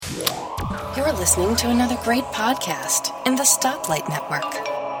You're listening to another great podcast in the Stoplight Network.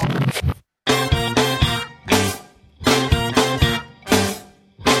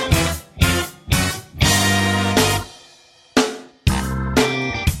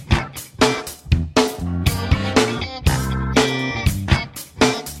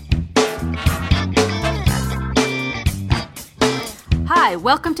 Hi,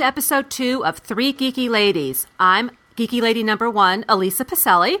 welcome to episode 2 of Three Geeky Ladies. I'm Geeky Lady number 1, Elisa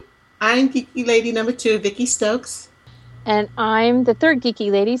Pacelli. I'm Geeky Lady number 2, Vicki Stokes. And I'm the third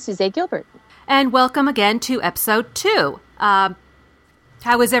Geeky Lady, Suzette Gilbert. And welcome again to episode 2. How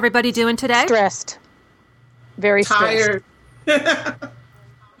is everybody doing today? Stressed. Very tired.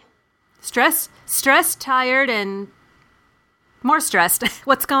 Stressed, tired, and more stressed.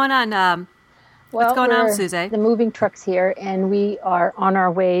 What's going on? What's going on, Suze? The moving truck's here, and we are on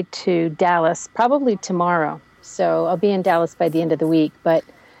our way to Dallas, probably tomorrow. So I'll be in Dallas by the end of the week. But,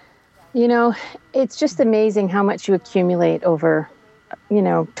 you know, it's just amazing how much you accumulate over,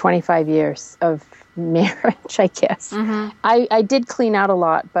 25 years of marriage, I guess. Mm-hmm. I did clean out a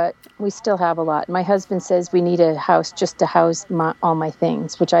lot, but we still have a lot. My husband says we need a house just to house all my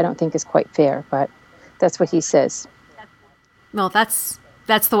things, which I don't think is quite fair, but that's what he says. Well, that's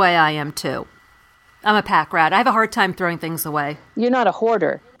the way I am, too. I'm a pack rat. I have a hard time throwing things away. You're not a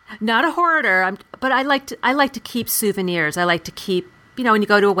hoarder. Not a hoarder, but I like to keep souvenirs. I like to keep, when you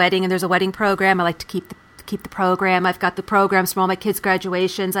go to a wedding and there's a wedding program, I like to keep the program. I've got the programs from all my kids'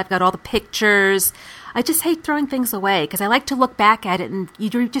 graduations. I've got all the pictures. I just hate throwing things away because I like to look back at it and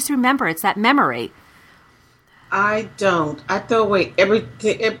you just remember it's that memory. I don't. I throw away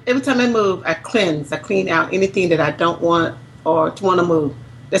everything. Every time I move, I cleanse. I clean out anything that I don't want or want to move.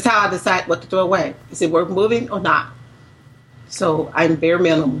 That's how I decide what to throw away. Is it worth moving or not? So I'm bare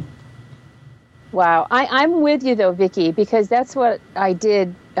minimum. Wow. I'm with you, though, Vicki, because that's what I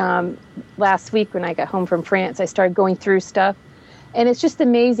did last week when I got home from France. I started going through stuff. And it's just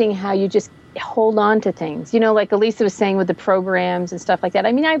amazing how you just hold on to things. Like Elisa was saying with the programs and stuff like that.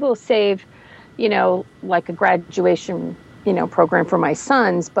 I mean, I will save, like a graduation, program for my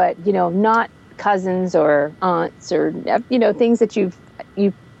sons, but, not cousins or aunts or, things that you've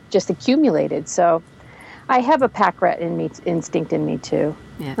just accumulated. So I have a pack rat instinct in me too.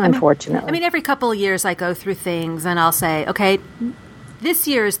 Yeah. Unfortunately. I mean, every couple of years I go through things and I'll say, okay, this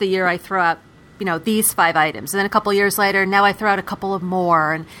year is the year I throw out, these 5 items. And then a couple of years later, now I throw out a couple of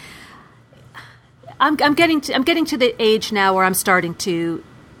more. And I'm getting to the age now where I'm starting to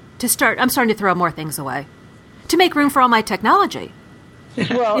throw more things away to make room for all my technology.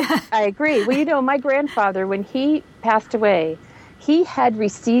 Well, yeah. I agree. Well, my grandfather, when he passed away, he had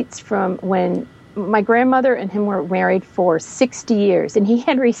receipts from when my grandmother and him were married for 60 years, and he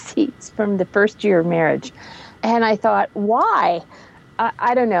had receipts from the first year of marriage. And I thought, why?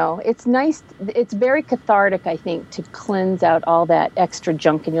 I don't know. It's nice. It's very cathartic, I think, to cleanse out all that extra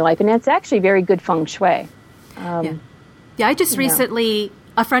junk in your life. And it's actually very good feng shui. Yeah, I just recently,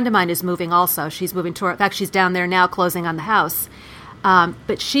 a friend of mine is moving also. She's moving to, in fact, she's down there now closing on the house.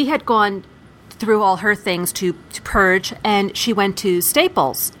 But she had gone through all her things to purge, and she went to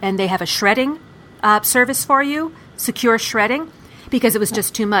Staples, and they have a shredding service for you, secure shredding, because it was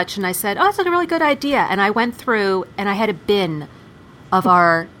just too much. And I said, oh, that's a really good idea. And I went through, and I had a bin of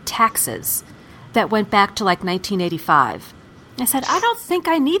our taxes that went back to like 1985. I said, I don't think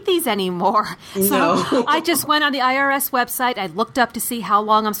I need these anymore. No. So I just went on the IRS website. I looked up to see how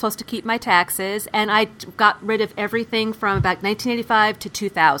long I'm supposed to keep my taxes, and I got rid of everything from about 1985 to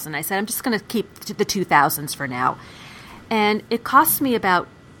 2000. I said, I'm just going to keep the 2000s for now. And it cost me about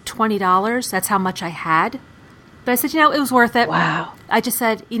 $20. That's how much I had. But I said, it was worth it. Wow. I just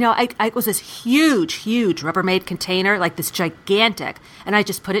said, it was this huge Rubbermaid container, like this gigantic. And I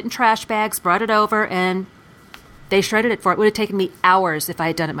just put it in trash bags, brought it over, and they shredded it for it. It would have taken me hours if I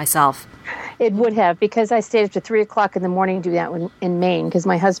had done it myself. It would have, because I stayed up to 3 o'clock in the morning to do that in Maine, because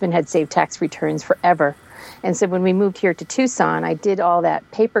my husband had saved tax returns forever. And so when we moved here to Tucson, I did all that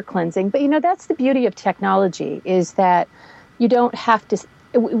paper cleansing. But, that's the beauty of technology, is that you don't have to...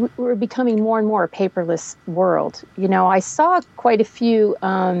 We're becoming more and more a paperless world. I saw quite a few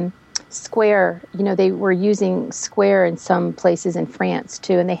Square. They were using Square in some places in France,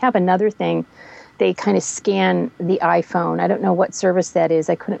 too. And they have another thing. They kind of scan the iPhone. I don't know what service that is.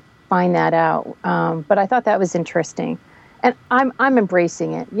 I couldn't find that out. But I thought that was interesting. And I'm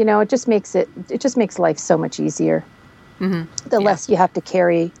embracing it. It just makes life so much easier. Mm-hmm. The less you have to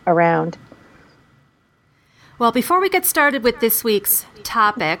carry around. Well, before we get started with this week's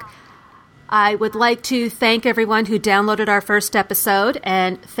topic, I would like to thank everyone who downloaded our first episode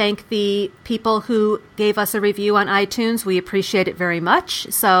and thank the people who gave us a review on iTunes. We appreciate it very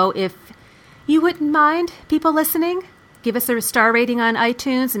much. So if you wouldn't mind people listening, give us a star rating on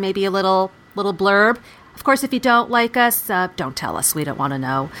iTunes and maybe a little blurb. Of course, if you don't like us, don't tell us. We don't want to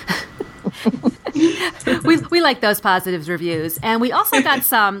know. we like those positive reviews. And we also got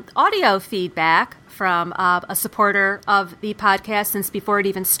some audio feedback from a supporter of the podcast since before it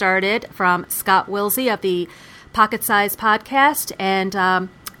even started, from Scott Wilsey of the Pocket Size Podcast. And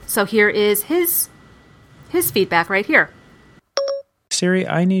so here is his feedback right here. Siri,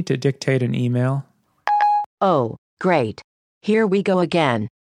 I need to dictate an email. Oh, great. Here we go again.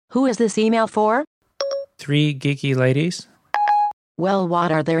 Who is this email for? 3 geeky ladies. Well,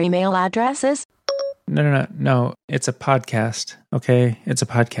 what are their email addresses? No. It's a podcast. Okay, it's a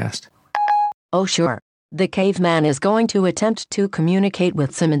podcast. Oh, sure. The caveman is going to attempt to communicate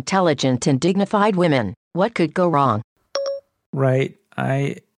with some intelligent and dignified women. What could go wrong? Right.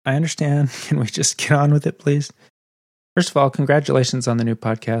 I understand. Can we just get on with it, please? First of all, congratulations on the new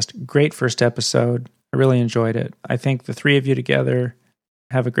podcast. Great first episode. I really enjoyed it. I think the 3 of you together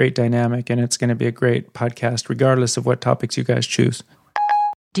have a great dynamic, and it's going to be a great podcast, regardless of what topics you guys choose.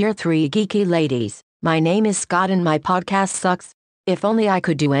 Dear 3 geeky ladies, my name is Scott and my podcast sucks. If only I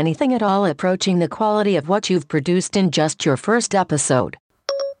could do anything at all approaching the quality of what you've produced in just your first episode.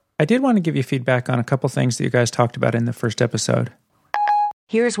 I did want to give you feedback on a couple things that you guys talked about in the first episode.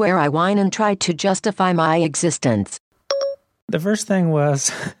 Here's where I whine and try to justify my existence. The first thing was,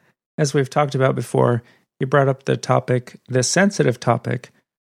 as we've talked about before, you brought up the sensitive topic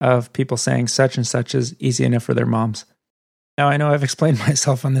of people saying such and such is easy enough for their moms. Now, I know I've explained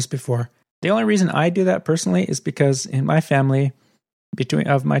myself on this before. The only reason I do that personally is because in my family,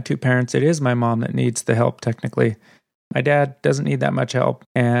 of my 2 parents, it is my mom that needs the help technically. My dad doesn't need that much help,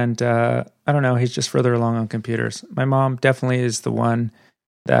 and I don't know, he's just further along on computers. My mom definitely is the one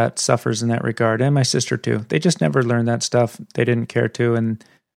that suffers in that regard, and my sister too. They just never learned that stuff. They didn't care to, and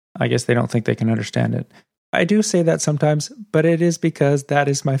I guess they don't think they can understand it. I do say that sometimes, but it is because that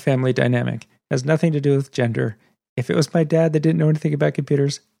is my family dynamic. It has nothing to do with gender. If it was my dad that didn't know anything about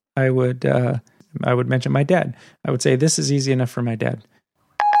computers, I would mention my dad. I would say this is easy enough for my dad.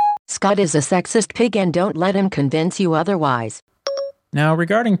 Scott is a sexist pig and don't let him convince you otherwise. Now,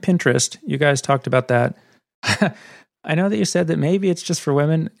 regarding Pinterest, you guys talked about that. I know that you said that maybe it's just for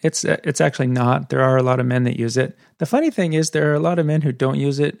women. It's actually not. There are a lot of men that use it. The funny thing is there are a lot of men who don't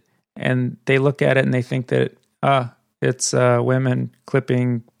use it, and they look at it and they think that it's women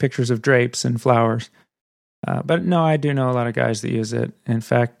clipping pictures of drapes and flowers. But no, I do know a lot of guys that use it. In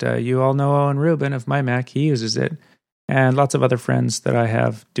fact, you all know Owen Rubin of MyMac. He uses it. And lots of other friends that I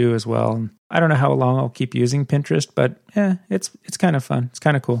have do as well. I don't know how long I'll keep using Pinterest, but it's kind of fun. It's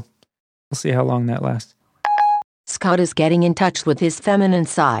kind of cool. We'll see how long that lasts. Scott is getting in touch with his feminine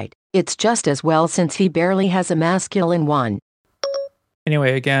side. It's just as well since he barely has a masculine one.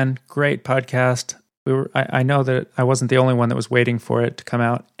 Anyway, again, great podcast. I know that I wasn't the only one that was waiting for it to come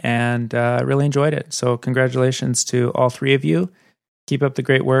out, and I really enjoyed it. So congratulations to all 3 of you. Keep up the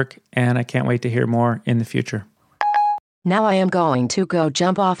great work, and I can't wait to hear more in the future. Now I am going to go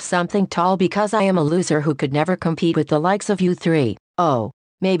jump off something tall because I am a loser who could never compete with the likes of you 3. Oh,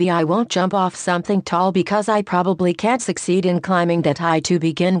 maybe I won't jump off something tall because I probably can't succeed in climbing that high to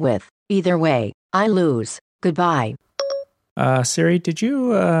begin with. Either way, I lose. Goodbye. Siri, did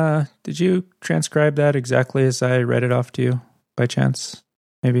you transcribe that exactly as I read it off to you, by chance?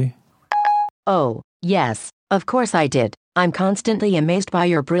 Maybe? Oh, yes, of course I did. I'm constantly amazed by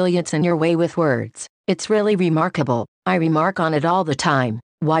your brilliance and your way with words. It's really remarkable. I remark on it all the time.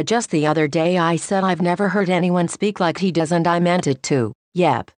 Why, just the other day I said I've never heard anyone speak like he does, and I meant it too.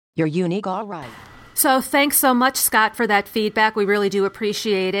 Yep, you're unique, all right. So thanks so much, Scott, for that feedback. We really do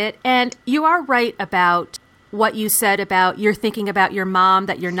appreciate it. And you are right about what you said about you're thinking about your mom,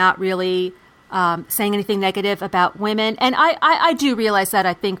 that you're not really saying anything negative about women. And I do realize that.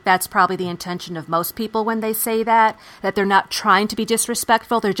 I think that's probably the intention of most people when they say that they're not trying to be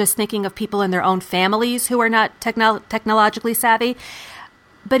disrespectful. They're just thinking of people in their own families who are not technologically savvy.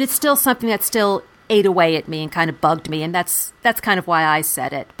 But it's still something that still ate away at me and kind of bugged me. And that's kind of why I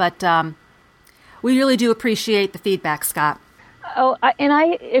said it. But we really do appreciate the feedback, Scott. Oh, and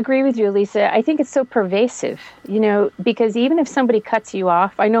I agree with you, Lisa. I think it's so pervasive, because even if somebody cuts you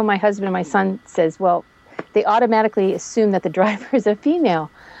off, I know my husband and my son says, well, they automatically assume that the driver is a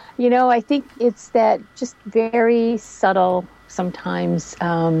female. I think it's that just very subtle sometimes.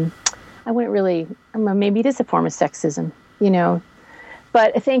 I wouldn't really, maybe it is a form of sexism,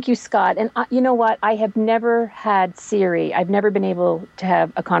 But thank you, Scott. And you know what? I have never had Siri. I've never been able to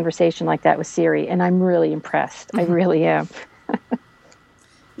have a conversation like that with Siri, and I'm really impressed. I really am.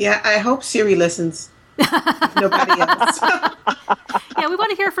 Yeah, I hope Siri listens. Nobody else. Yeah, we want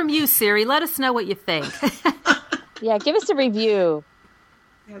to hear from you, Siri. Let us know what you think. Yeah, give us a review.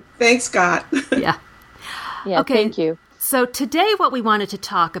 Thanks, Scott. Yeah. Yeah, Okay. thank you. So today what we wanted to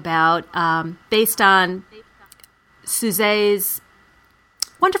talk about, based on Suzet's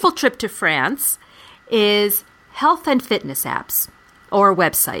wonderful trip to France, is health and fitness apps or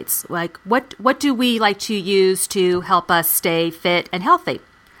websites. Like, what do we like to use to help us stay fit and healthy?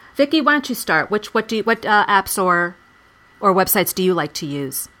 Vicki, why don't you start? What apps or websites do you like to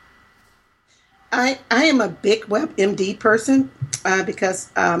use? I am a big WebMD person because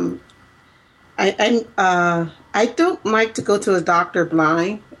I don't like to go to a doctor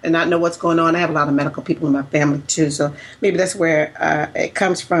blind and not know what's going on. I have a lot of medical people in my family too, so maybe that's where it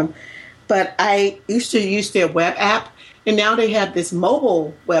comes from. But I used to use their web app, and now they have this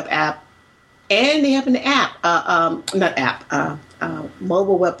mobile web app, and they have an app,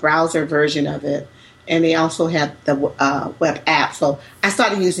 mobile web browser version of it, and they also have the web app. So I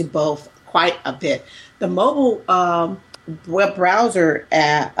started using both quite a bit. The mobile web browser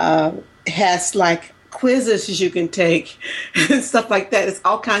has like quizzes you can take and stuff like that. It's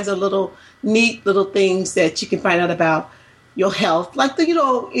all kinds of neat little things that you can find out about your health. Like,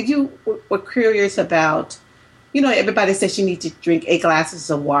 if you were curious about, everybody says you need to drink 8 glasses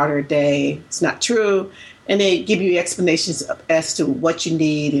of water a day. It's not true. And they give you explanations as to what you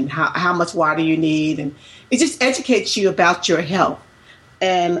need and how much water you need. And it just educates you about your health.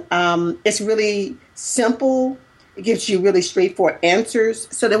 And it's really simple. It gives you really straightforward answers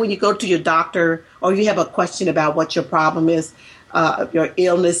so that when you go to your doctor or you have a question about what your problem is, your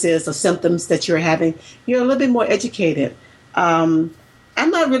illness is or symptoms that you're having, you're a little bit more educated. I'm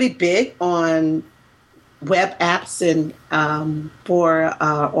not really big on web apps and or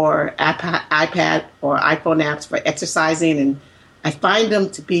iPad or iPhone apps for exercising, and I find them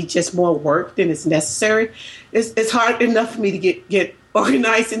to be just more work than is necessary. It's hard enough for me to get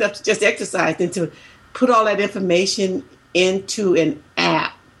organized enough to just exercise and to put all that information into an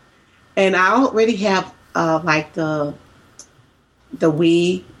app. And I already have like the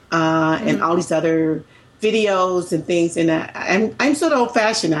Wii and all these other videos and things. And I'm sort of old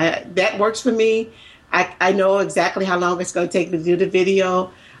fashioned. That works for me. I know exactly how long it's going to take me to do the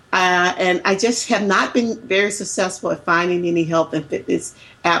video. And I just have not been very successful at finding any health and fitness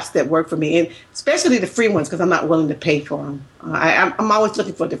apps that work for me, and especially the free ones, because I'm not willing to pay for them. I'm always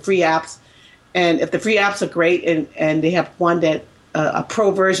looking for the free apps, and if the free apps are great and they have one that a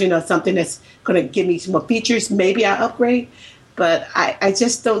pro version or something that's going to give me some more features, maybe I upgrade. But I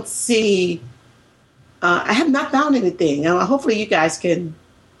just don't see. I have not found anything. Hopefully, you guys can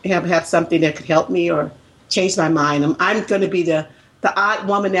have something that could help me or change my mind. I'm going to be the odd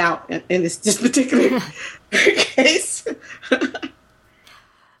woman out in this particular case.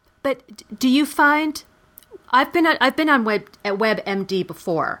 But do you find I've been on WebMD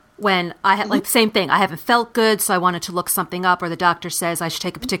before when I had like the same thing. I haven't felt good, so I wanted to look something up, or the doctor says I should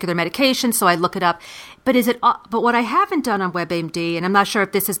take a particular medication, so I look it up. But but what I haven't done on WebMD, and I'm not sure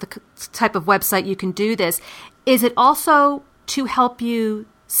if this is the type of website you can do this, is it also to help you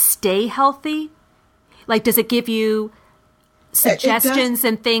stay healthy? Like, does it give you suggestions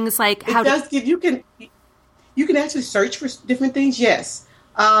and things like how? It does give you can actually search for different things. Yes,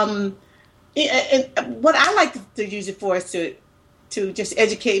 and what I like to use it for is to just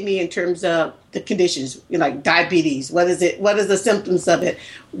educate me in terms of the conditions, like diabetes. What is it? What is the symptoms of it?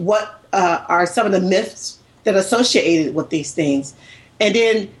 What are some of the myths that are associated with these things? And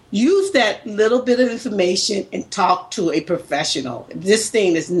then use that little bit of information and talk to a professional. This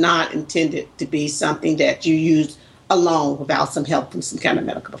thing is not intended to be something that you use alone without some help from some kind of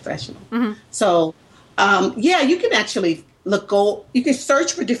medical professional. Mm-hmm. So, you can actually you can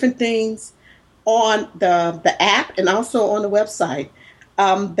search for different things on the app and also on the website.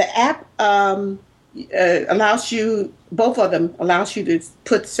 The app allows you, both of them allows you to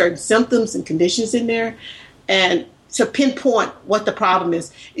put certain symptoms and conditions in there and to pinpoint what the problem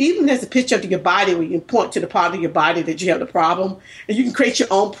is. It even has a picture of your body where you can point to the part of your body that you have the problem, and you can create your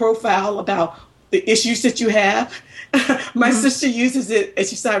own profile about the issues that you have. My sister uses it, and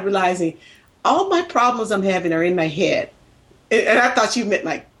she started realizing all my problems I'm having are in my head. And I thought you meant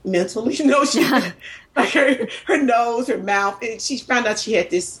like mentally, she like her nose, her mouth. And she found out she had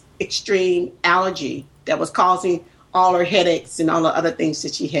this extreme allergy that was causing all her headaches and all the other things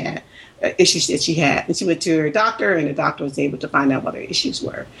that she had, issues that she had. And she went to her doctor, and the doctor was able to find out what her issues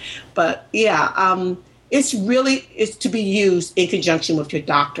were. But it's to be used in conjunction with your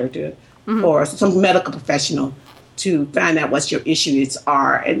doctor or some medical professional to find out what your issues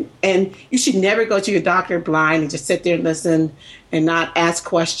are. And you should never go to your doctor blind and just sit there and listen and not ask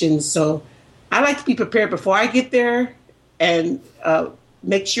questions. So I like to be prepared before I get there and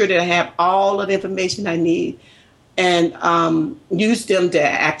make sure that I have all of the information I need and use them to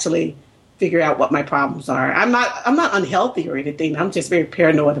actually figure out what my problems are. I'm not unhealthy or anything. I'm just very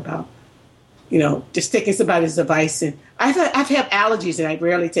paranoid about, just taking somebody's advice. And I've had allergies, and I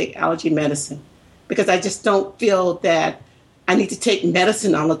rarely take allergy medicine because I just don't feel that I need to take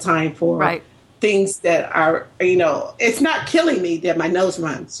medicine all the time for things that are, it's not killing me that my nose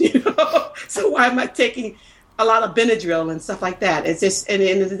runs, So why am I taking a lot of Benadryl and stuff like that? It's just,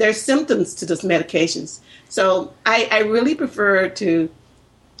 and there's symptoms to those medications. So I really prefer to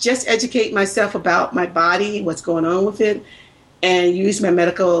just educate myself about my body, what's going on with it, and use my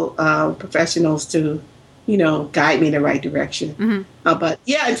medical professionals to, guide me in the right direction. Mm-hmm. But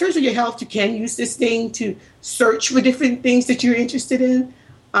yeah, in terms of your health, you can use this thing to search for different things that you're interested in.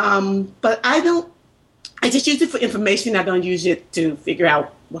 But I just use it for information. I don't use it to figure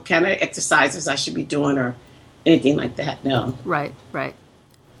out what kind of exercises I should be doing or anything like that. No. Right.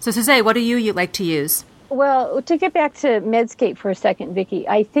 So Suzanne, what do you like to use? Well, to get back to Medscape for a second, Vicki,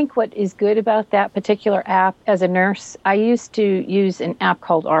 I think what is good about that particular app as a nurse, I used to use an app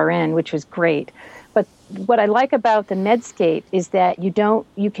called RN, which was great. But what I like about the Medscape is that you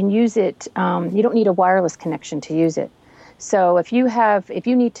can use it, you don't need a wireless connection to use it. So if you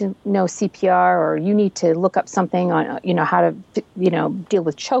need to know CPR or you need to look up something on, how to, deal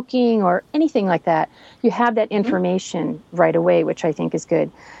with choking or anything like that, you have that information right away, which I think is good.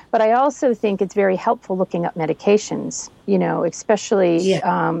 But I also think it's very helpful looking up medications, especially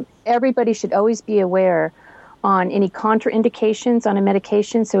everybody should always be aware on any contraindications on a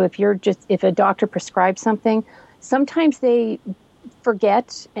medication. So if a doctor prescribes something, sometimes they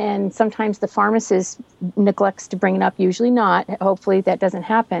forget, and sometimes the pharmacist neglects to bring it up, usually not. Hopefully that doesn't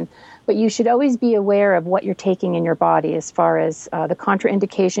happen. But you should always be aware of what you're taking in your body as far as the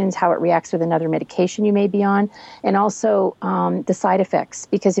contraindications, how it reacts with another medication you may be on, and also the side effects.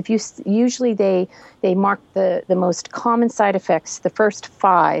 Because usually they mark the most common side effects, the first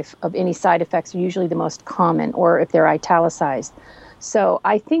 5 of any side effects are usually the most common, or if they're italicized. So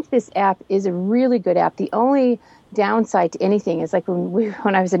I think this app is a really good app. The only downside to anything is like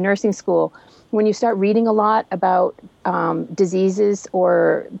when I was in nursing school, when you start reading a lot about diseases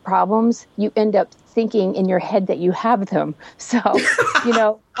or problems, you end up thinking in your head that you have them. So,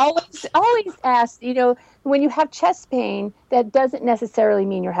 always ask, when you have chest pain, that doesn't necessarily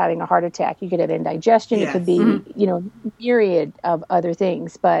mean you're having a heart attack. You could have indigestion. Yes. It could be, myriad of other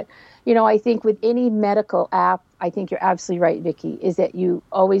things. But, I think with any medical app, I think you're absolutely right, Vicki, is that you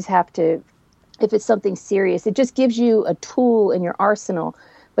always have to, if it's something serious, it just gives you a tool in your arsenal.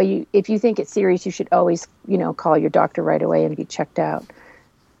 But if you think it's serious, you should always, call your doctor right away and be checked out.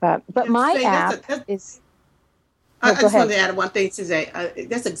 But my app is... I just wanted to add one thing, Suzanne.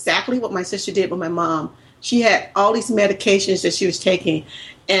 That's exactly what my sister did with my mom. She had all these medications that she was taking,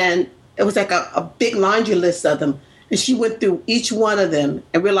 and it was like a big laundry list of them. And she went through each one of them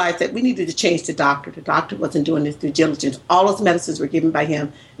and realized that we needed to change the doctor. The doctor wasn't doing this due diligence. All those medicines were given by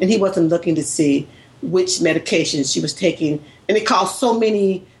him, and he wasn't looking to see which medications she was taking. And it caused so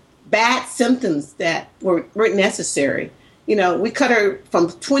many bad symptoms that weren't necessary. We cut her from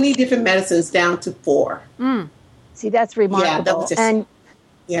 20 different medicines down to 4. Mm. See, that's remarkable. Yeah, that was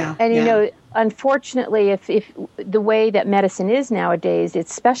just, unfortunately, if the way that medicine is nowadays,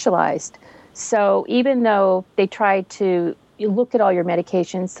 it's specialized. So even though they try to look at all your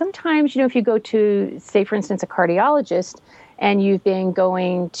medications, sometimes, if you go to, say, for instance, a cardiologist, and you've been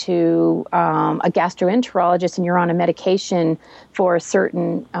going to a gastroenterologist and you're on a medication for a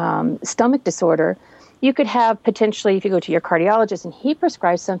certain stomach disorder, you could have potentially, if you go to your cardiologist and he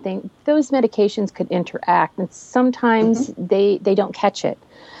prescribes something, those medications could interact, and sometimes they don't catch it.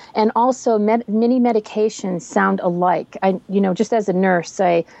 And also, many medications sound alike. Just as a nurse,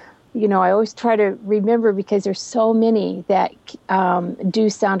 I always try to remember, because there's so many that do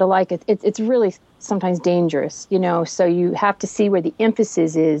sound alike. It's really sometimes dangerous, so you have to see where the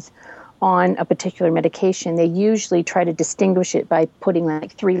emphasis is on a particular medication. They usually try to distinguish it by putting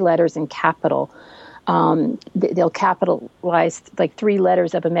like 3 letters in capital. They'll capitalize like 3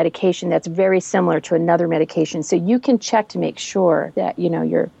 letters of a medication that's very similar to another medication. So you can check to make sure that,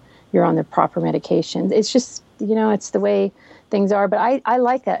 you're on the proper medication. It's just, it's the way things are. But I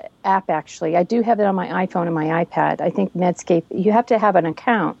like that app, actually. I do have it on my iPhone and my iPad. I think Medscape, you have to have an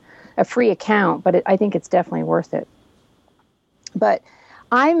account, a free account, but I think it's definitely worth it. But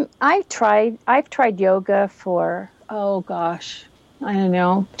I've tried yoga for,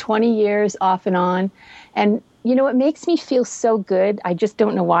 20 years off and on. And, it makes me feel so good. I just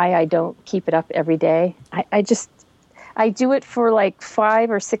don't know why I don't keep it up every day. I I do it for like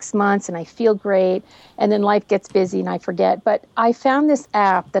 5 or 6 months and I feel great. And then life gets busy and I forget. But I found this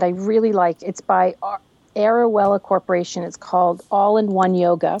app that I really like. It's by Arawella Corporation. It's called All-in-One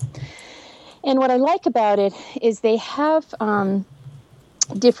Yoga. And what I like about it is they have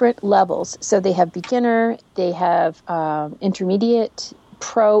different levels. So they have beginner, they have intermediate,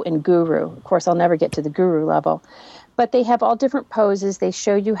 pro, and guru. Of course, I'll never get to the guru level. But they have all different poses. They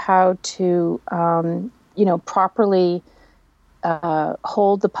show you how to, properly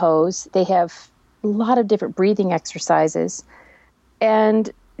hold the pose. They have a lot of different breathing exercises. And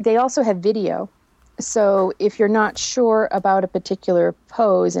they also have video. So if you're not sure about a particular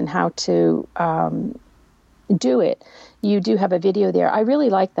pose and how to do it, you do have a video there. I really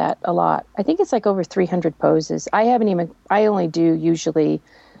like that a lot. I think it's like over 300 poses. I only do usually,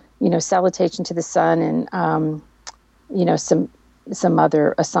 salutation to the sun and, some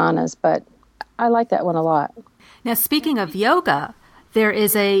other asanas, but I like that one a lot. Now, speaking of yoga, there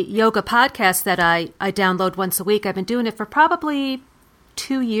is a yoga podcast that I download once a week. I've been doing it for probably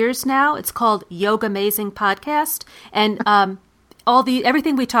 2 years now. It's called Yoga Amazing Podcast, and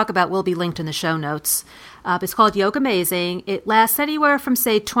everything we talk about will be linked in the show notes. It's called Yoga Amazing. It lasts anywhere from,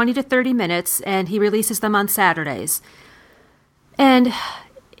 say, 20 to 30 minutes, and he releases them on Saturdays. And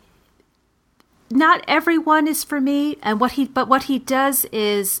not everyone is for me, but what he does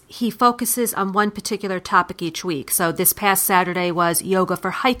is he focuses on one particular topic each week. So this past Saturday was yoga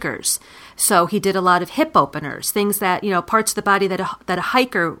for hikers. So he did a lot of hip openers, things that, parts of the body that a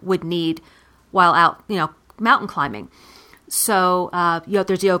hiker would need while out, mountain climbing. So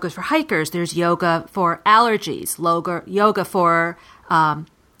there's yoga for hikers, there's yoga for allergies, yoga for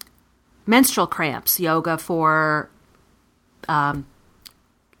menstrual cramps, yoga for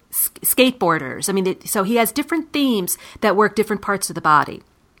skateboarders. I mean, so he has different themes that work different parts of the body.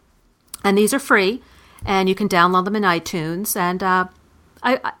 And these are free, and you can download them in iTunes. And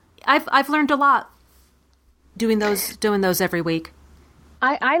I've learned a lot doing those every week.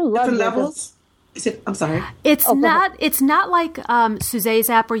 I love different levels. I'm sorry. It's not like Suze's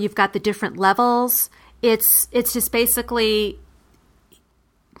app where you've got the different levels. It's just basically,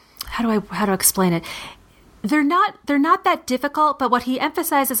 how do I explain it? They're not that difficult, but what he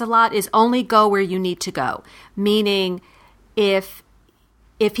emphasizes a lot is only go where you need to go. Meaning, if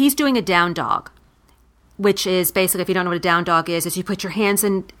he's doing a down dog, which is basically, if you don't know what a down dog is you put your hands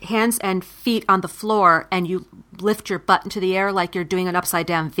and feet on the floor and you lift your butt into the air like you're doing an upside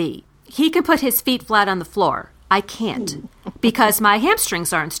down V. He can put his feet flat on the floor. I can't because my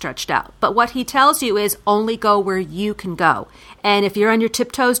hamstrings aren't stretched out. But what he tells you is only go where you can go. And if you're on your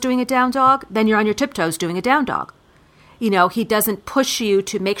tiptoes doing a down dog, then you're on your tiptoes doing a down dog. He doesn't push you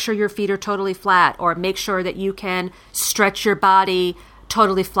to make sure your feet are totally flat or make sure that you can stretch your body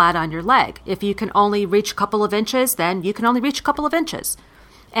totally flat on your leg. If you can only reach a couple of inches, then you can only reach a couple of inches.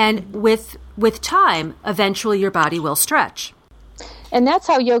 And with time, eventually your body will stretch. And that's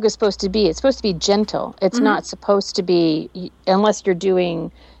how yoga is supposed to be. It's supposed to be gentle. It's not supposed to be, unless you're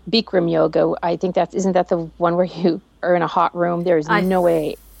doing Bikram yoga. I think isn't that the one where you are in a hot room? There's no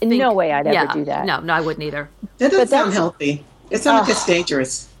way I'd ever do that. No, I wouldn't either. That doesn't sound healthy. It sounds like it's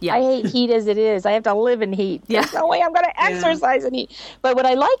dangerous. Yeah. I hate heat as it is. I have to live in heat. Yeah. There's no way I'm going to exercise in heat. But what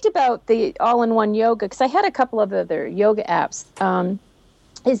I liked about the all-in-one yoga, because I had a couple of other yoga apps,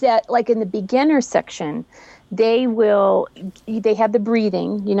 is that like in the beginner section, they have the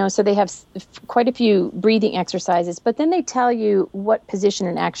breathing, so they have quite a few breathing exercises, but then they tell you what position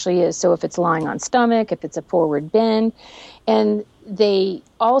it actually is. So if it's lying on stomach, if it's a forward bend, and they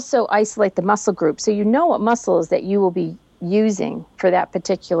also isolate the muscle group. So you know what muscles that you will be using for that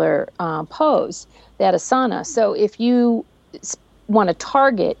particular pose, that asana. So if you want to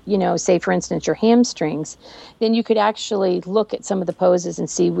target, say for instance your hamstrings, then you could actually look at some of the poses and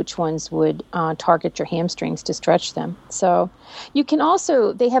see which ones would target your hamstrings to stretch them. So you can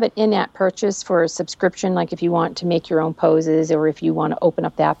also, they have an in-app purchase for a subscription, like if you want to make your own poses or if you want to open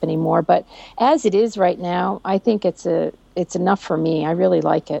up the app anymore. But as it is right now, I think it's enough for me. I really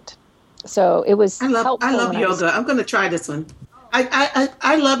like it. So it was helpful. I love yoga. I'm going to try this one.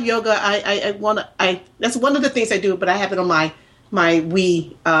 I love yoga. That's one of the things I do, but I have it on my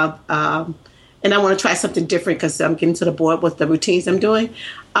Wii, and I want to try something different because I'm getting to the board with the routines I'm doing.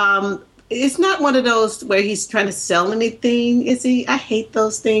 It's not one of those where he's trying to sell anything, is he? I hate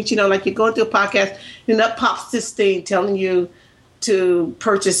those things. Like you're going through a podcast and up pops this thing telling you to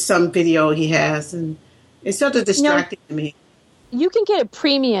purchase some video he has, and it's sort of distracting to me. You can get a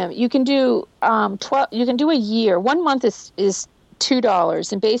premium. You can do 12. You can do a year. 1 month is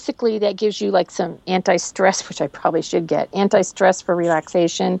 $2, and basically that gives you like some anti-stress, which I probably should get, anti-stress for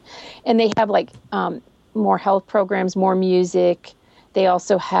relaxation, and they have like more health programs, more music. They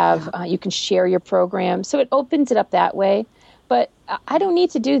also have, you can share your program. So it opens it up that way. But I don't need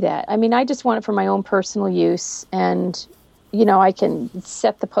to do that. I mean, I just want it for my own personal use. And, you know, I can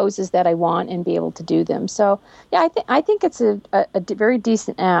set the poses that I want and be able to do them. So, yeah, I think it's a very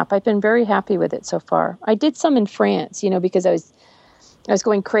decent app. I've been very happy with it so far. I did some in France, you know, because I was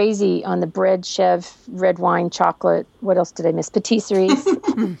going crazy on the bread, chèvre, red wine, chocolate. What else did I miss?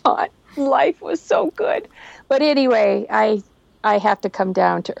 Patisseries. God, life was so good. But anyway, I have to come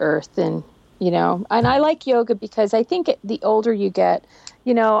down to earth and, you know, and I like yoga because I think the older you get,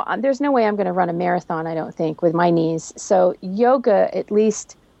 you know, there's no way I'm going to run a marathon, I don't think, with my knees. So yoga, at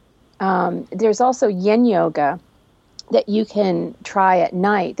least, there's also yin yoga that you can try at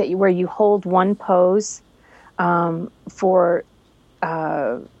night where you hold one pose for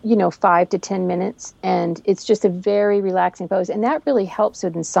 5 to 10 minutes, and it's just a very relaxing pose, and that really helps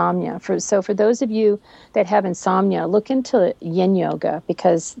with insomnia. So for those of you that have insomnia, look into yin yoga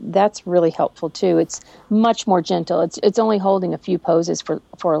because that's really helpful too. It's much more gentle. It's only holding a few poses for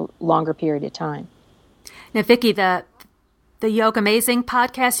a longer period of time. Now, Vicki, the Yoga Amazing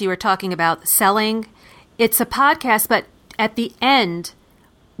podcast you were talking about selling, it's a podcast, but at the end,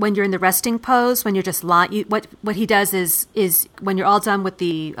 when you're in the resting pose, when you're just lying, what he does is when you're all done with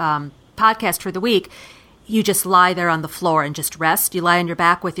the podcast for the week, you just lie there on the floor and just rest. You lie on your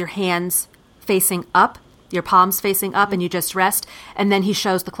back with your hands facing up, your palms facing up, and you just rest. And then he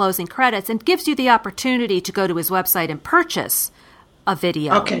shows the closing credits and gives you the opportunity to go to his website and purchase a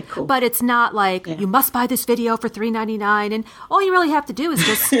video. Okay, cool. But it's not like you must buy this video for $3.99, and all you really have to do is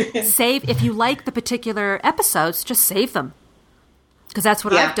just save. If you like the particular episodes, just save them. Because that's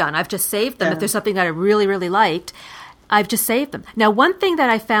what I've done. I've just saved them. If there's something that I really, really liked, I've just saved them. Now, one thing that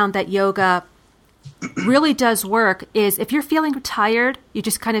I found that yoga really does work is if you're feeling tired, you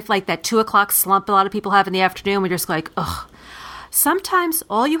just kind of like that 2 o'clock slump a lot of people have in the afternoon. We're just like, ugh. Sometimes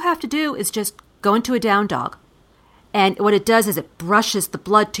all you have to do is just go into a down dog. And what it does is it brushes the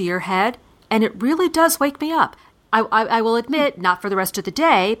blood to your head, and it really does wake me up. I will admit, not for the rest of the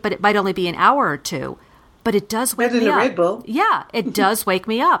day, but it might only be an hour or two. But it does wake me up. Red Bull. Yeah, it does wake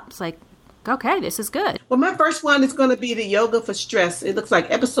me up. It's like, okay, this is good. Well, my first one is going to be the Yoga for Stress. It looks like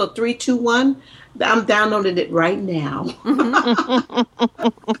episode 321. I'm downloading it right now. Yeah,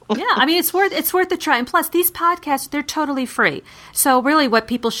 I mean, it's worth a try. And plus, these podcasts, they're totally free. So really what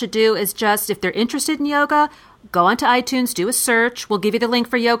people should do is just, if they're interested in yoga, go onto iTunes, do a search. We'll give you the link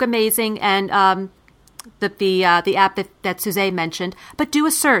for Yoga Amazing and the app that Suzanne mentioned. But do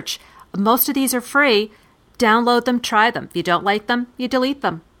a search. Most of these are free. Download them, try them. If you don't like them, you delete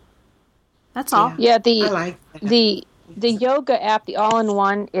them. That's all. Yeah, the yoga app, the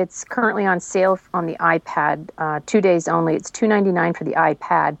all-in-one, it's currently on sale on the iPad, 2 days only. It's $2.99 for the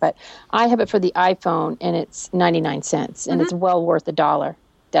iPad, but I have it for the iPhone, and it's 99 cents, and it's well worth $1,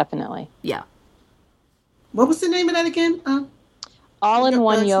 definitely. Yeah. What was the name of that again?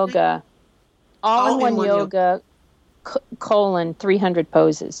 All-in-one yoga. All-in-one yoga, 300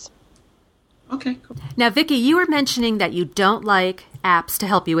 poses. Okay, cool. Now, Vicki, you were mentioning that you don't like apps to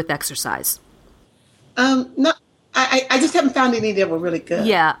help you with exercise. No, I just haven't found any that were really good.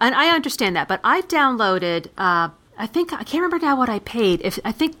 Yeah, and I understand that, but I downloaded. I can't remember now what I paid.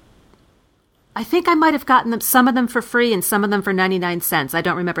 I think I might have gotten some of them for free and some of them for 99 cents. I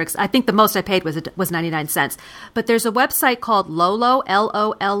don't remember. I think the most I paid was 99 cents. But there's a website called Lolo,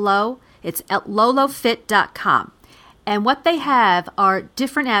 Lolo. It's lolofit.com. And what they have are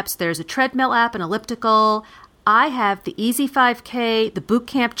different apps. There's a treadmill app, an elliptical. I have the Easy 5K, the Boot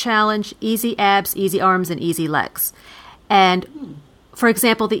Camp Challenge, Easy Abs, Easy Arms, and Easy Legs. And, for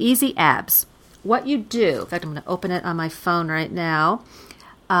example, the Easy Abs, what you do, in fact, I'm going to open it on my phone right now.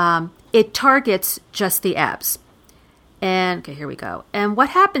 It targets just the abs. And, okay, here we go. And what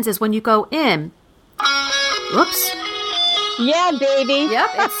happens is when you go in, whoops. Yeah, baby. Yep,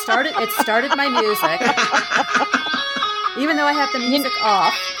 it started my music. Even though I have the music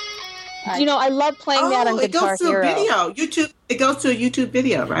off. You know, I love playing that on Guitar Hero. It goes to a YouTube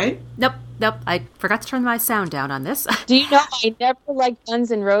video, right? Nope. I forgot to turn my sound down on this. Do you know I never liked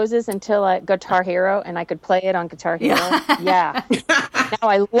Guns N' Roses until Guitar Hero, and I could play it on Guitar Hero? Yeah. Now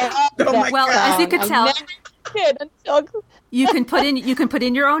I love that. Well, as you could tell, you can put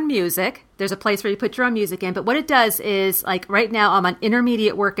in your own music. There's a place where you put your own music in. But what it does is, like right now, I'm on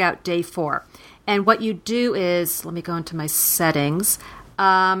intermediate workout day 4. And what you do is, let me go into my settings.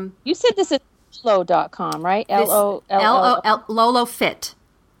 You said this is Lolo.com, right?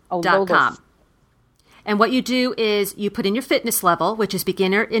 Lolofit.com. And what you do is you put in your fitness level, which is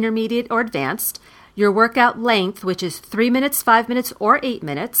beginner, intermediate, or advanced, your workout length, which is 3 minutes, 5 minutes, or 8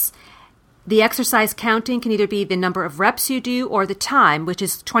 minutes, The exercise counting can either be the number of reps you do or the time, which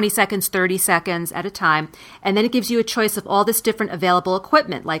is 20 seconds, 30 seconds at a time. And then it gives you a choice of all this different available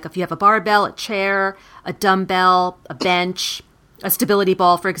equipment, like if you have a barbell, a chair, a dumbbell, a bench, a stability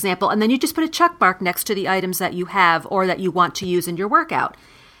ball, for example. And then you just put a check mark next to the items that you have or that you want to use in your workout.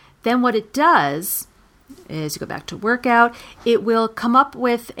 Then what it does is you go back to workout. It will come up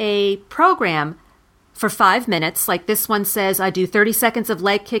with a program for 5 minutes. Like this one says, I do 30 seconds of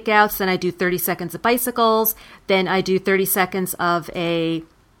leg kickouts, then I do 30 seconds of bicycles, then I do 30 seconds of a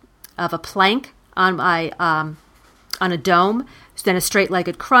plank on my on a dome, then a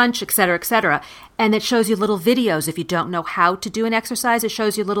straight-legged crunch, etc., etc. And it shows you little videos. If you don't know how to do an exercise, it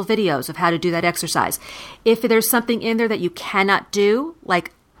shows you little videos of how to do that exercise. If there's something in there that you cannot do,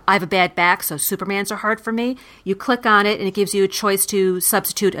 like I have a bad back, so Supermans are hard for me, you click on it and it gives you a choice to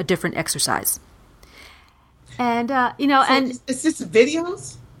substitute a different exercise. And, so and is this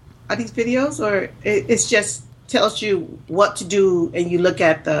videos? Are these videos, or it's just tells you what to do and you look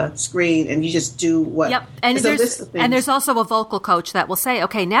at the screen and you just do what? Yep. And there's also a vocal coach that will say,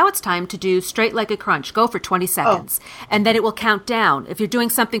 okay, now it's time to do straight-legged crunch. Go for 20 seconds. Oh. And then it will count down. If you're doing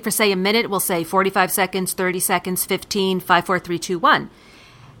something for, say, a minute, it will say 45 seconds, 30 seconds, 15, 5, 4, 3, 2, 1.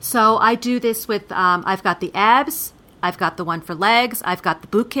 So I do this with, I've got the abs, I've got the one for legs, I've got the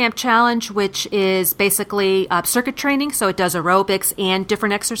boot camp challenge, which is basically circuit training. So it does aerobics and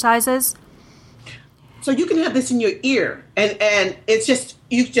different exercises. So you can have this in your ear, and it's just,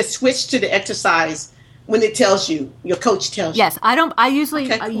 you just switch to the exercise when it tells you, your coach tells you. Yes,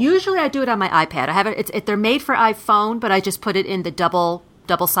 usually I do it on my iPad. I have it. They're made for iPhone, but I just put it in the double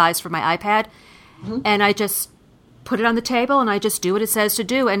size for my iPad, and I just put it on the table and I just do what it says to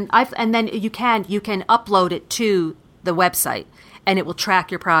do. And then you can upload it to the website, and it will track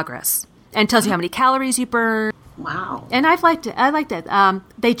your progress and tells you how many calories you burn. Wow! And I liked it.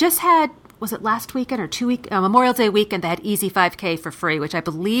 They just had. Was it last weekend or 2 week Memorial Day weekend? They had Easy 5K for free, which I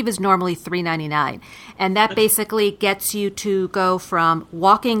believe is normally $3.99, and that basically gets you to go from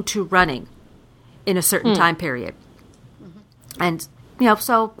walking to running in a certain time period. And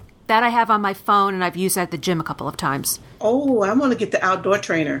so that I have on my phone, and I've used that at the gym a couple of times. Oh, I want to get the outdoor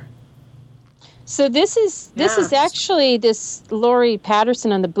trainer. So this is actually this Lori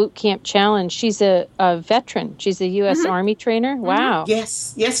Patterson on the Boot Camp Challenge. She's a veteran. She's a U.S. Army trainer. Wow.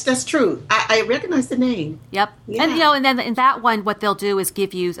 Yes, that's true. I recognize the name. Yep. Yeah. And then in that one, what they'll do is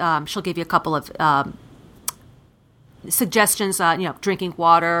give you. She'll give you a couple of suggestions. Drinking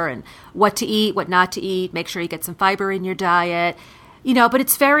water and what to eat, what not to eat. Make sure you get some fiber in your diet. But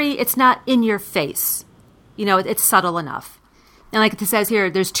it's not in your face. It's subtle enough. And like it says here,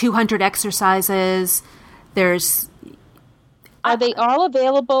 there's 200 exercises. Are they all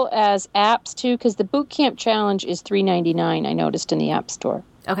available as apps too? Because the Boot Camp Challenge is $3.99. I noticed in the App Store.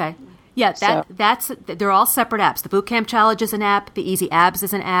 Okay, yeah, they're all separate apps. The Boot Camp Challenge is an app. The Easy Abs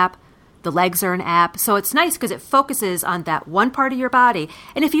is an app. The legs are an app. So it's nice because it focuses on that one part of your body.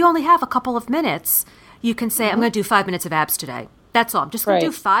 And if you only have a couple of minutes, you can say, I'm going to do 5 minutes of abs today. That's all. I'm just going to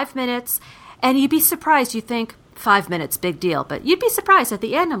do 5 minutes. And you'd be surprised. You think, 5 minutes, big deal. But you'd be surprised at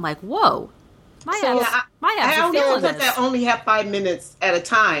the end. I'm like, whoa, my abs are feeling this. I only have 5 minutes at a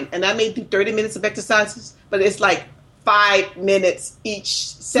time, and I may do 30 minutes of exercises, but it's like 5 minutes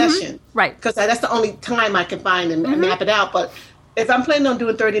each session, right? Because that's the only time I can find and map it out. But if I'm planning on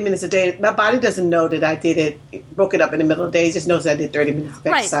doing 30 minutes a day, my body doesn't know that I did it, broke it up in the middle of the day. It just knows that I did 30 minutes of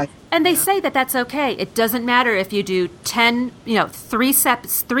exercise. Right. And they say that that's okay. It doesn't matter if you do 3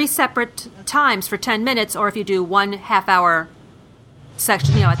 separate times for 10 minutes, or if you do 1.5 hour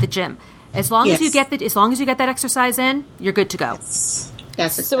section, at the gym. As long as you get that exercise in, you're good to go.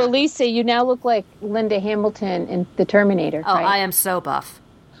 Yes. So, Elisa, you now look like Linda Hamilton in The Terminator. Oh, right? I am so buff.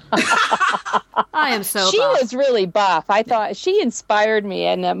 I am so She buff. was really buff. I thought she inspired me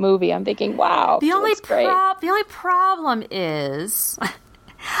in that movie. I'm thinking, wow, the only problem is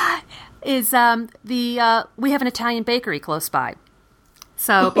we have an Italian bakery close by.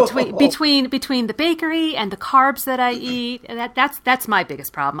 So between the bakery and the carbs that I eat, that's my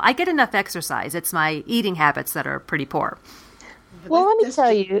biggest problem. I get enough exercise. It's my eating habits that are pretty poor. Well, let me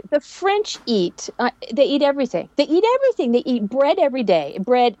tell you, the French eat. They eat everything. They eat bread every day,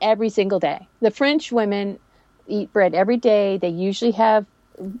 bread every single day. The French women eat bread every day. They usually have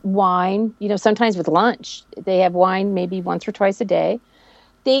wine, sometimes with lunch. They have wine maybe once or twice a day.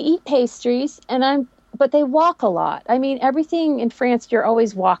 They eat pastries, but they walk a lot. I mean, everything in France, you're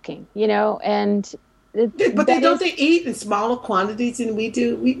always walking, and... But they eat in smaller quantities than we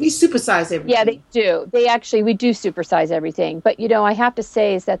do? We supersize everything. Yeah, they do. We do supersize everything. But, I have to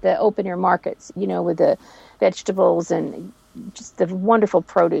say is that the open air markets, with the vegetables and just the wonderful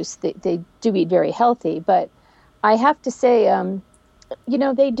produce. They do eat very healthy, but I have to say,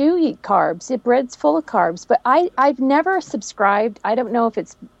 they do eat carbs. The bread's full of carbs, but I've never subscribed. I don't know if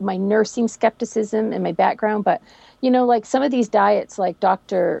it's my nursing skepticism and my background, but, like some of these diets like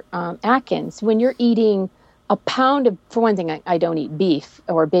Dr. Atkins, when you're eating a pound of, for one thing, I don't eat beef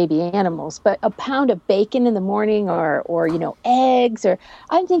or baby animals, but a pound of bacon in the morning or eggs, or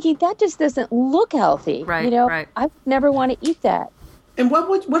I'm thinking that just doesn't look healthy. Right, right. I would never want to eat that. And what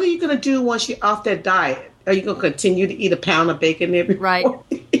are you going to do once you're off that diet? Are you going to continue to eat a pound of bacon every morning?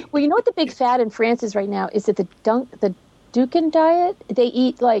 Well, what the big fad in France is right now is that the Dukan diet. They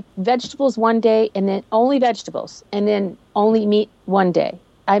eat like vegetables one day and then only vegetables and then only meat one day.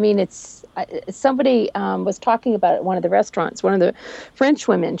 I mean, it's somebody was talking about it at one of the restaurants, one of the French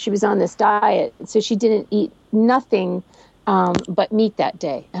women. She was on this diet, so she didn't eat nothing but meat that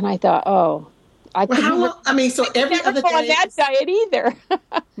day. And I thought, I couldn't. So every other day on that diet either.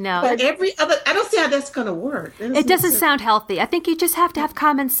 No, but every other, I don't see how that's going to work. It doesn't sound healthy. I think you just have to have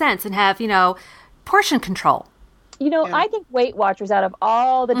common sense and have, portion control. I think Weight Watchers, out of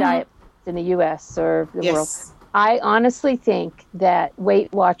all the diets in the U.S. or the world, I honestly think that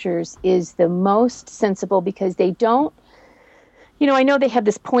Weight Watchers is the most sensible because they don't, I know they have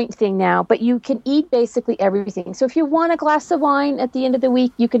this point thing now, but you can eat basically everything. So if you want a glass of wine at the end of the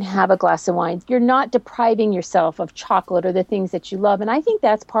week, you can have a glass of wine. You're not depriving yourself of chocolate or the things that you love. And I think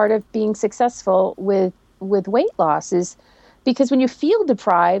that's part of being successful with weight loss is because when you feel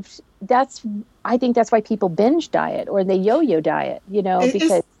deprived, I think that's why people binge diet or they yo-yo diet,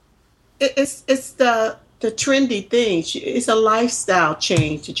 because it's the trendy thing. It's a lifestyle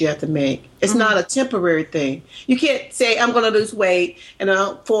change that you have to make. It's not a temporary thing. You can't say, I'm going to lose weight, and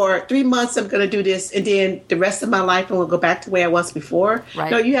for 3 months I'm going to do this, and then the rest of my life I'm going to go back to where I was before. Right.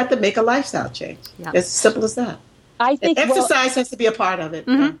 No, you have to make a lifestyle change. Yeah. It's as simple as that. I think exercise has to be a part of it.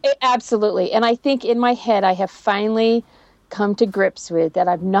 Absolutely. And I think in my head I have finally come to grips with that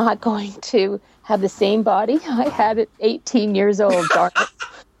I'm not going to have the same body I had at 18 years old.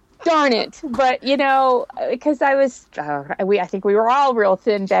 Darn it. But, because I was, I think we were all real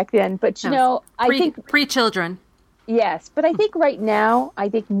thin back then. But, I think. Pre-children. Yes. But I think right now,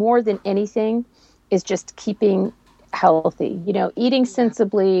 more than anything is just keeping healthy, eating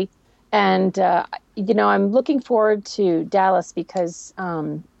sensibly. And, I'm looking forward to Dallas because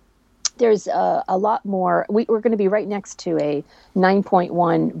there's a lot more. We're going to be right next to a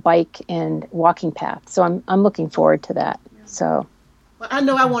 9.1 bike and walking path. So I'm looking forward to that. So. Well, I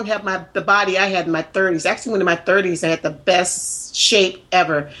know I won't have the body I had in my 30s. Actually, when in my 30s, I had the best shape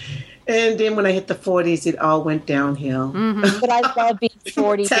ever. And then when I hit the 40s, it all went downhill. Mm-hmm. But I love being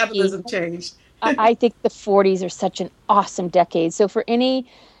 40. Metabolism changed. I think the 40s are such an awesome decade. So for any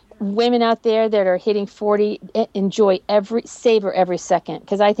women out there that are hitting 40, savor every second.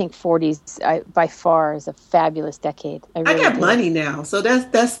 Because I think 40s by far is a fabulous decade. I got money now, so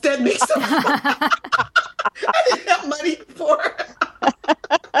that makes sense. I didn't have money before.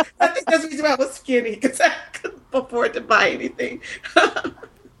 I think that's the reason why I was skinny, because I couldn't afford to buy anything.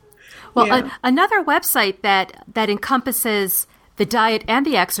 Another website that encompasses the diet and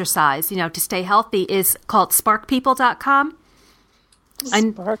the exercise, to stay healthy is called sparkpeople.com.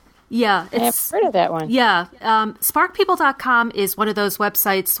 Yeah, I've heard of that one. Yeah. Sparkpeople.com is one of those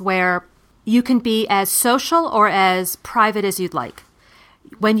websites where you can be as social or as private as you'd like.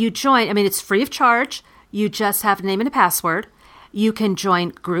 When you join, it's free of charge. You just have a name and a password. You can join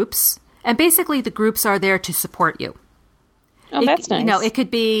groups, and basically the groups are there to support you. Oh, that's nice. It could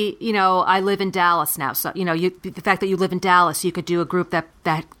be, I live in Dallas now. So, the fact that you live in Dallas, you could do a group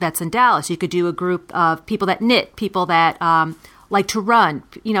that's in Dallas. You could do a group of people that knit, people that like to run,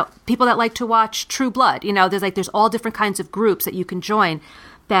 people that like to watch True Blood. There's all different kinds of groups that you can join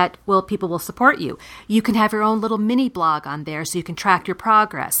that people will support you. You can have your own little mini blog on there so you can track your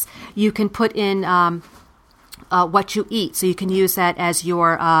progress. You can put in what you eat, so you can use that as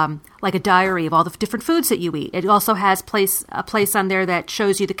your like a diary of all the different foods that you eat. It also has a place on there that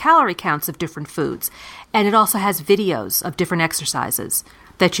shows you the calorie counts of different foods, and it also has videos of different exercises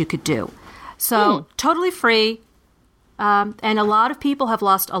that you could do. So totally free, and a lot of people have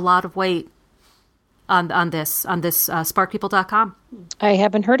lost a lot of weight on this sparkpeople.com. I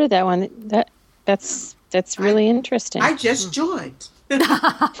haven't heard of that one. That's really interesting. I just joined.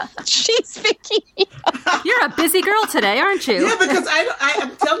 She's Vicky. You're a busy girl today, aren't you? Yeah, because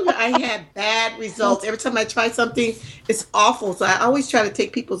I'm telling you, I had bad results. Every time I try something, it's awful. So I always try to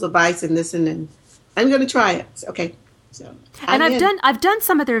take people's advice and listen, and I'm going to try it. Okay. So I've done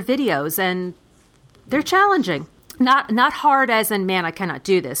some of their videos, and they're challenging. Not hard as in, man, I cannot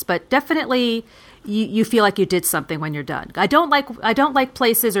do this, but definitely you feel like you did something when you're done. I don't like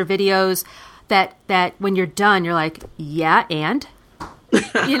places or videos that when you're done, you're like, yeah, and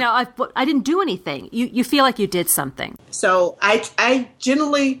I didn't do anything. You feel like you did something. So I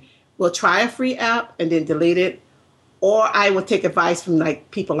generally will try a free app and then delete it, or I will take advice from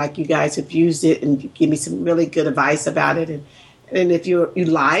like people like you guys who've used it and give me some really good advice about it. And if you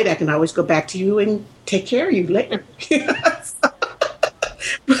lied, I can always go back to you and take care of you later.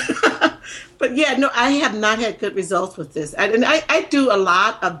 But yeah, no, I have not had good results with this. And I do a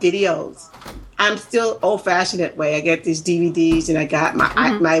lot of videos. I'm still old-fashioned that way. I get these DVDs, and I got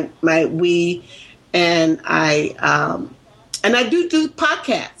my Wii, and I do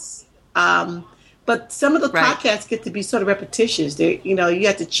podcasts. But some of the podcasts get to be sort of repetitious. They, you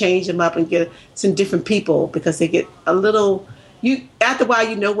have to change them up and get some different people because they get a little. After a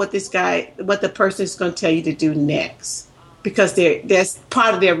while, what the person is going to tell you to do next because that's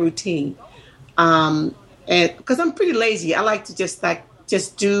part of their routine. And because I'm pretty lazy, I like to just get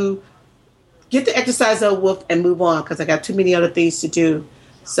the exercise over with and move on because I got too many other things to do.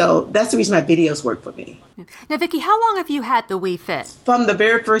 So that's the reason my videos work for me. Now, Vicki, how long have you had the Wii Fit? From the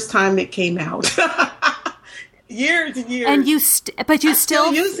very first time it came out. Years and years. And you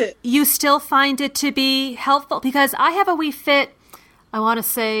still use it. You still find it to be helpful? Because I have a Wii Fit, I want to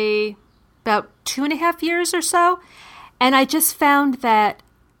say about 2.5 years or so, and I just found that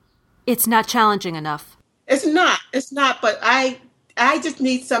it's not challenging enough. It's not, but I just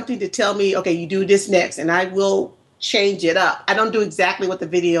need something to tell me, okay, you do this next, and I will change it up. I don't do exactly what the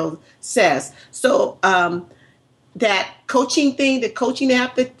video says. So that coaching thing, the coaching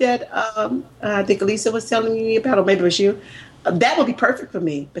app that I think Elisa was telling me about, or maybe it was you, that would be perfect for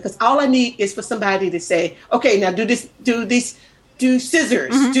me because all I need is for somebody to say, okay, now do this, do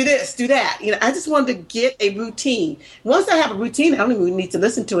scissors, do this, do that. I just wanted to get a routine. Once I have a routine, I don't even need to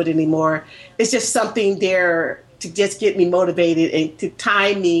listen to it anymore. It's just something there to just get me motivated and to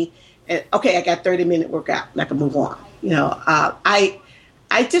time me. And okay, I got 30-minute workout, and I can move on. I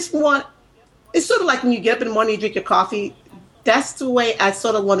just want. It's sort of like when you get up in the morning, you drink your coffee. That's the way I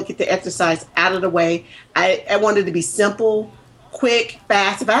sort of want to get the exercise out of the way. I want it to be simple, quick,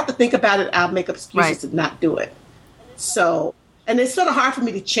 fast. If I have to think about it, I'll make up excuses to not do it. So, and it's sort of hard for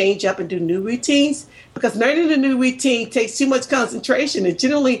me to change up and do new routines because learning a new routine takes too much concentration. And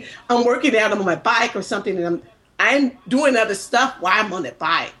generally, I'm working out on my bike or something, and I'm doing other stuff while I'm on that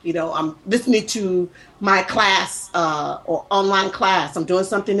bike. I'm listening to my class or online class. I'm doing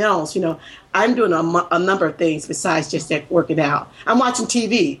something else. I'm doing a number of things besides just working out. I'm watching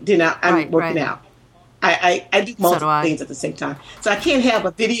TV. I'm working out. I do multiple things at the same time. So I can't have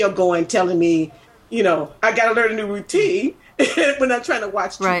a video going telling me, I got to learn a new routine when I'm trying to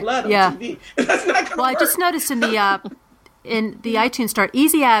watch True Blood on TV. That's not going to work. Well, I just noticed in the iTunes Store,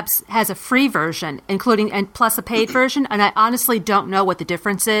 Easy Abs has a free version, and plus a paid version, and I honestly don't know what the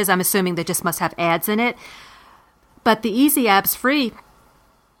difference is. I'm assuming they just must have ads in it. But the Easy Abs free,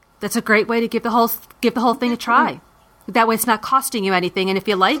 that's a great way to give the whole thing a try. That way it's not costing you anything, and if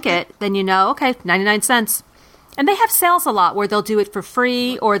you like it, then okay, 99 cents. And they have sales a lot where they'll do it for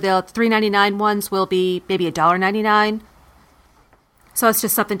free, or the $3.99 ones will be maybe $1.99. So it's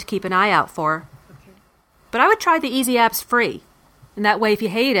just something to keep an eye out for. But I would try the Easy Abs free. And that way, if you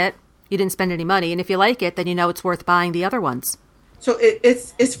hate it, you didn't spend any money. And if you like it, then it's worth buying the other ones. So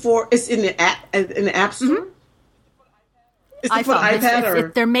it's in the app store? Mm-hmm. Is it for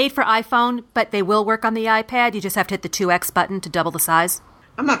iPad? They're made for iPhone, but they will work on the iPad. You just have to hit the 2X button to double the size.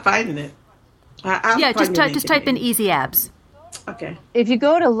 I'm not finding it. Just type in Easy Abs. Okay. If you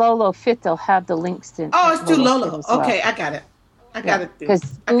go to Lolo Fit, they'll have the links to. Oh, it's through Lolo. Okay, I got it. I got it. Because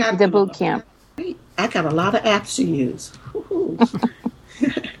the boot camp. I got a lot of apps to use.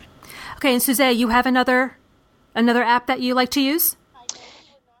 Okay, and Suzette, you have another app that you like to use?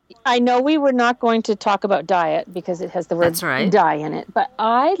 I know we were not going to talk about diet because it has the word die in it, but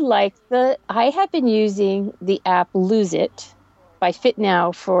I have been using the app Lose It by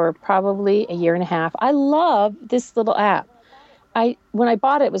FitNow for probably a year and a half. I love this little app. When I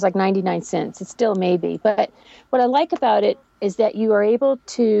bought it, it was like 99 cents. It still may be, but what I like about it is that you are able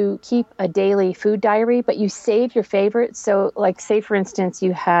to keep a daily food diary, but you save your favorites. So, like, say, for instance,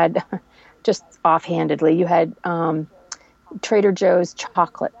 you had, just offhandedly, you had Trader Joe's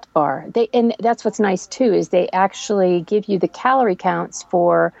chocolate bar. And that's what's nice, too, is they actually give you the calorie counts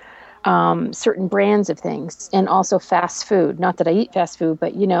for certain brands of things and also fast food. Not that I eat fast food,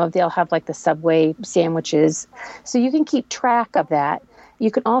 but, they'll have, like, the Subway sandwiches. So you can keep track of that. You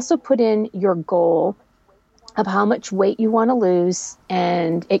can also put in your goal. of how much weight you want to lose,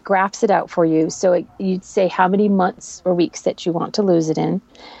 and it graphs it out for you. So you'd say how many months or weeks that you want to lose it in.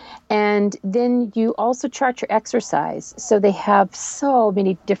 And then you also chart your exercise. So they have so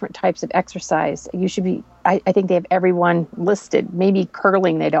many different types of exercise. You should be, I think they have everyone listed. Maybe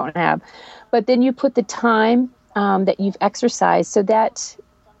curling they don't have. But then you put the time that you've exercised. So that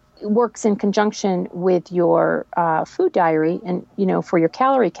works in conjunction with your food diary and, for your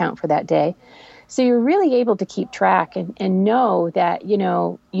calorie count for that day. So you're really able to keep track and know that,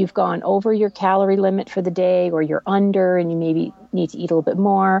 you've gone over your calorie limit for the day, or you're under and you maybe need to eat a little bit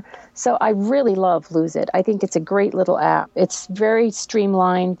more. So I really love Lose It. I think it's a great little app. It's very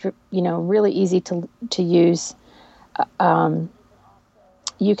streamlined, really easy to use.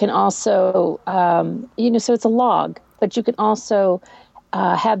 You can also, so it's a log, but you can also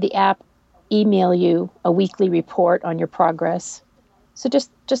have the app email you a weekly report on your progress. So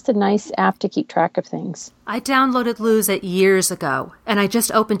just a nice app to keep track of things. I downloaded Lose It years ago, and I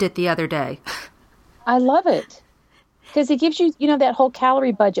just opened it the other day. I love it because it gives you, that whole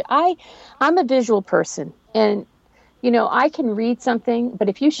calorie budget. I'm a visual person, and, I can read something, but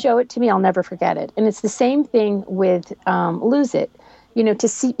if you show it to me, I'll never forget it. And it's the same thing with Lose It.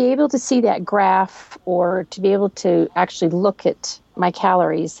 To be able to see that graph, or to be able to actually look at my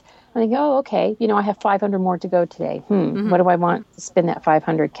calories, I think, oh, okay, I have 500 more to go today. What do I want to spend that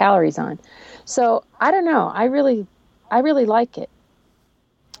 500 calories on? So I don't know. I really like it.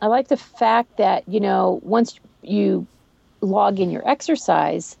 I like the fact that, once you log in your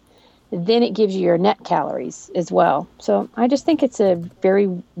exercise, then it gives you your net calories as well. So I just think it's a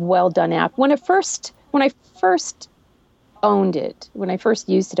very well done app. When I first owned it, when I first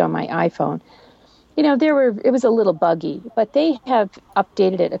used it on my iPhone, it was a little buggy, but they have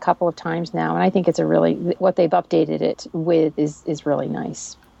updated it a couple of times now, and I think what they've updated it with is really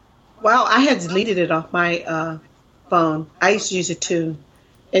nice. Wow, I had deleted it off my phone. I used to use it too,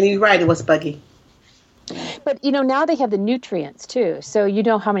 and you're right, it was buggy. But now they have the nutrients too, so you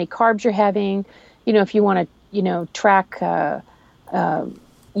know how many carbs you're having. If you want to track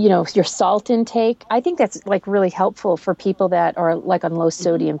your salt intake. I think that's really helpful for people that are on low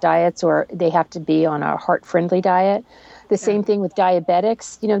sodium diets, or they have to be on a heart friendly diet. The same thing with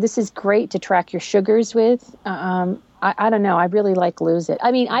diabetics. This is great to track your sugars with. I don't know. I really like Lose It.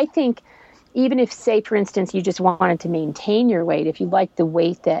 I mean, I think even if, say, for instance, you just wanted to maintain your weight, if you like the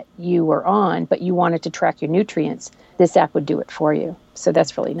weight that you were on, but you wanted to track your nutrients, this app would do it for you. So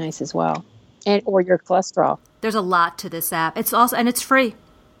that's really nice as well. Or your cholesterol. There's a lot to this app. It's free.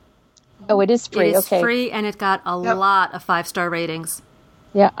 Oh, it is free. It is okay. free, and it got a lot of 5-star ratings.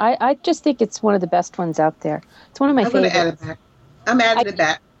 Yeah, I just think it's one of the best ones out there. It's one of my favorites. I'm adding it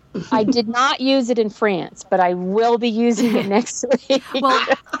back. I did not use it in France, but I will be using it next week. Well,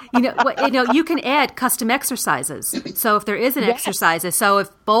 you can add custom exercises. So if there is an exercise, so if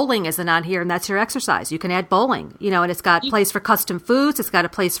bowling isn't on here and that's your exercise, you can add bowling. And it's got a place for custom foods. It's got a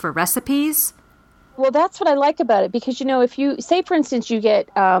place for recipes. Well, that's what I like about it because, if you say, for instance, you get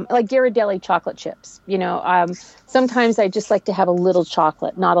like Ghirardelli chocolate chips, sometimes I just like to have a little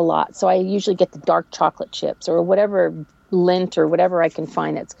chocolate, not a lot. So I usually get the dark chocolate chips or whatever Lindt or whatever I can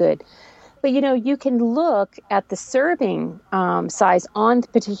find that's good. But, you can look at the serving size on the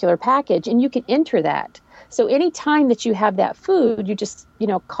particular package and you can enter that. So anytime that you have that food, you just,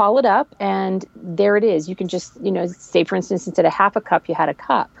 call it up and there it is. You can just, say, for instance, instead of half a cup, you had a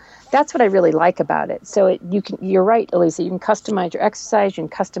cup. That's what I really like about it. So you're right, Elisa, you can customize your exercise, you can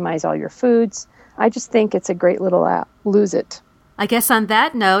customize all your foods. I just think it's a great little app. Lose It. I guess on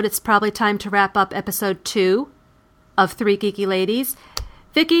that note, it's probably time to wrap up episode 2 of 3 Geeky Ladies.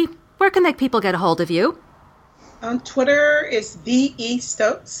 Vicki, where can people get a hold of you? On Twitter, it's VE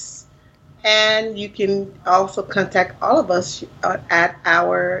Stokes. And you can also contact all of us at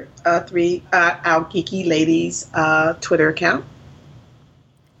our our Geeky Ladies Twitter account.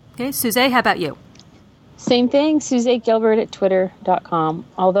 Okay, Suze, how about you? Same thing, Suze Gilbert at twitter.com.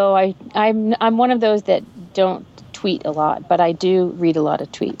 Although I'm one of those that don't tweet a lot, but I do read a lot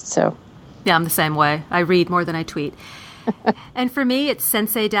of tweets. So yeah, I'm the same way. I read more than I tweet. And for me, it's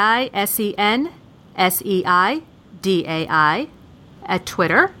Sensei Dai, SENSEIDAI at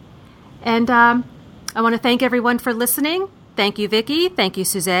Twitter. And I want to thank everyone for listening. Thank you, Vicki. Thank you,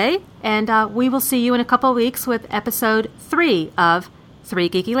 Suze. And we will see you in a couple of weeks with episode 3 of 3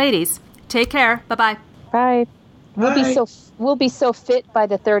 Geeky Ladies. Take care. Bye-bye. Bye. We'll be so fit by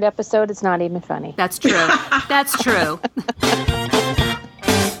the 3rd episode, it's not even funny. That's true. That's true.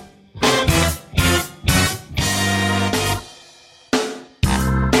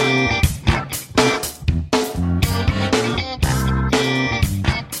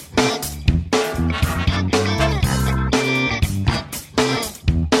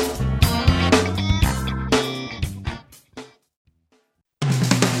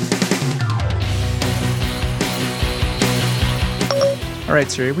 All right,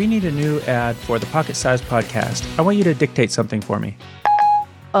 Siri, we need a new ad for the Pocket Sized Podcast. I want you to dictate something for me.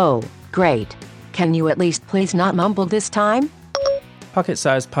 Oh, great. Can you at least please not mumble this time? Pocket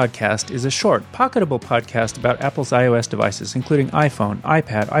Sized Podcast is a short, pocketable podcast about Apple's iOS devices, including iPhone,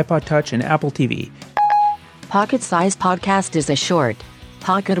 iPad, iPod Touch, and Apple TV. Pocket Sized Podcast is a short,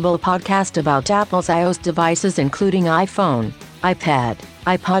 pocketable podcast about Apple's iOS devices, including iPhone, iPad,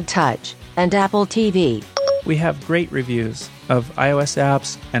 iPod Touch, and Apple TV. We have great reviews of iOS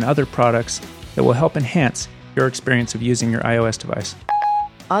apps and other products that will help enhance your experience of using your iOS device.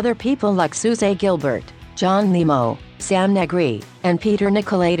 Other people like Suze Gilbert, John Nemo, Sam Negri, and Peter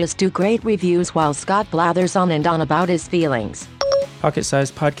Nicolaitis do great reviews while Scott blathers on and on about his feelings. Pocket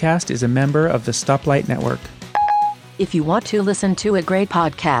Sized Podcast is a member of the Stoplight Network. If you want to listen to a great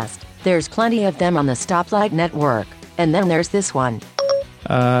podcast, there's plenty of them on the Stoplight Network. And then there's this one.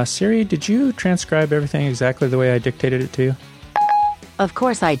 Siri, did you transcribe everything exactly the way I dictated it to you? Of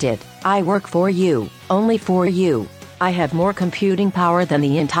course I did. I work for you, only for you. I have more computing power than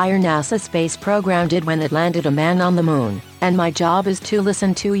the entire NASA space program did when it landed a man on the moon. And my job is to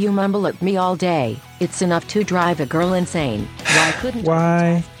listen to you mumble at me all day. It's enough to drive a girl insane.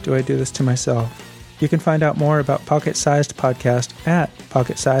 Why do I do this to myself? You can find out more about Pocket Sized Podcast at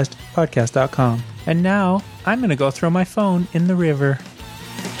pocketsizedpodcast.com. And now, I'm going to go throw my phone in the river.